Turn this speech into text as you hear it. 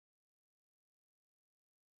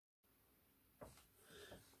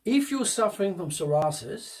If you're suffering from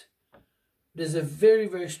psoriasis, there's a very,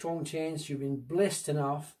 very strong chance you've been blessed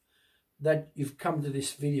enough that you've come to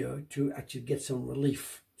this video to actually get some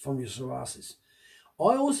relief from your psoriasis.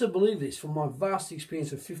 I also believe this from my vast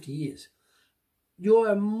experience of 50 years. You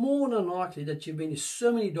are more than likely that you've been to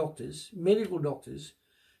so many doctors, medical doctors,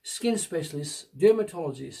 skin specialists,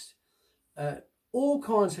 dermatologists, all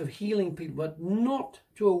kinds of healing people, but not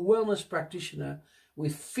to a wellness practitioner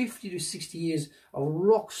with 50 to 60 years of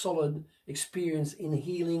rock solid experience in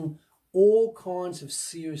healing all kinds of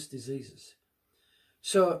serious diseases.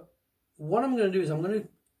 So what I'm going to do is I'm going to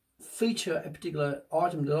feature a particular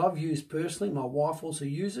item that I've used personally. My wife also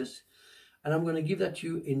uses, and I'm going to give that to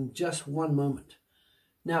you in just one moment.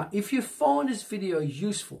 Now, if you find this video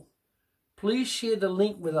useful, please share the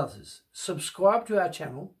link with others. Subscribe to our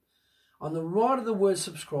channel. On the right of the word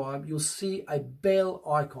subscribe, you'll see a bell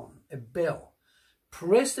icon, a bell.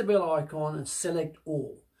 Press the bell icon and select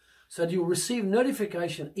all, so that you'll receive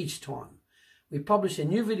notification each time we publish a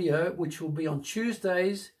new video, which will be on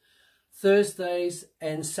Tuesdays, Thursdays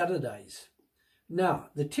and Saturdays. Now,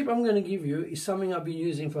 the tip I'm going to give you is something I've been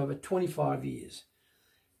using for over 25 years.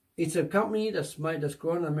 It's a company that's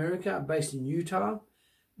grown in America, based in Utah.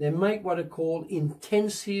 They make what are called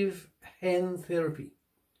intensive hand therapy.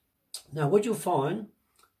 Now, what you'll find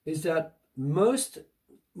is that most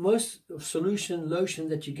solution lotion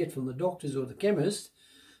that you get from the doctors or the chemist,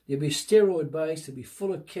 they'll be steroid based, they'll be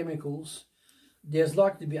full of chemicals. There's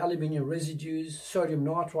likely to be aluminium residues, sodium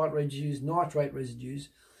nitrite residues, nitrate residues,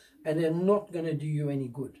 and they're not going to do you any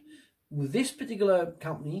good. With this particular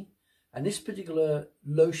company and this particular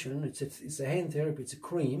lotion, it's a hand therapy, it's a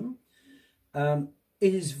cream.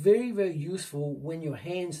 It is very, very useful when your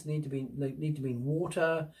hands need to be in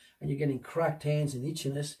water and you're getting cracked hands and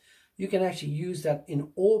itchiness. You can actually use that in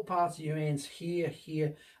all parts of your hands,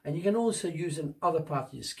 here, and you can also use it in other parts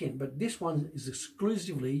of your skin. But this one is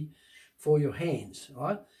exclusively for your hands,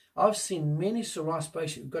 right? I've seen many psoriasis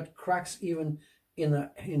patients who've got cracks even in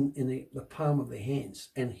the palm of their hands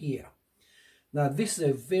and here. Now, this is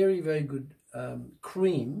a very, very good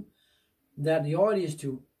cream that the idea is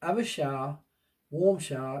to have a shower, warm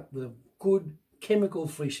shower with a good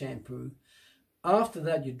chemical-free shampoo. After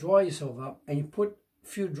that, you dry yourself up and you put a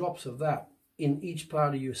few drops of that in each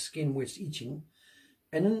part of your skin where it's itching.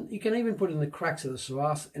 And then you can even put it in the cracks of the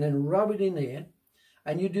psoriasis and then rub it in there.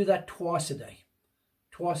 And you do that twice a day.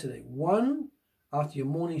 Twice a day. One after your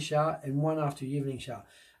morning shower and one after your evening shower.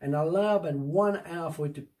 And allow about 1 hour for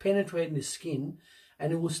it to penetrate in the skin,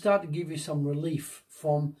 and it will start to give you some relief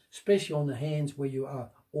from, especially on the hands where you are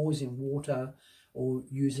always in water or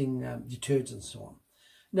using detergents and so on.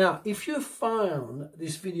 Now, if you found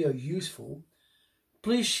this video useful,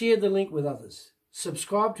 please share the link with others.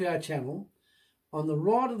 Subscribe to our channel. On the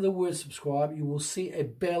right of the word subscribe, you will see a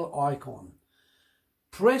bell icon.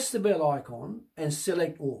 Press the bell icon and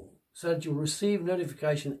select all, so that you'll receive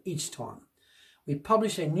notification each time we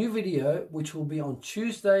publish a new video, which will be on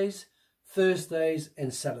Tuesdays, Thursdays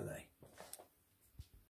and Saturday.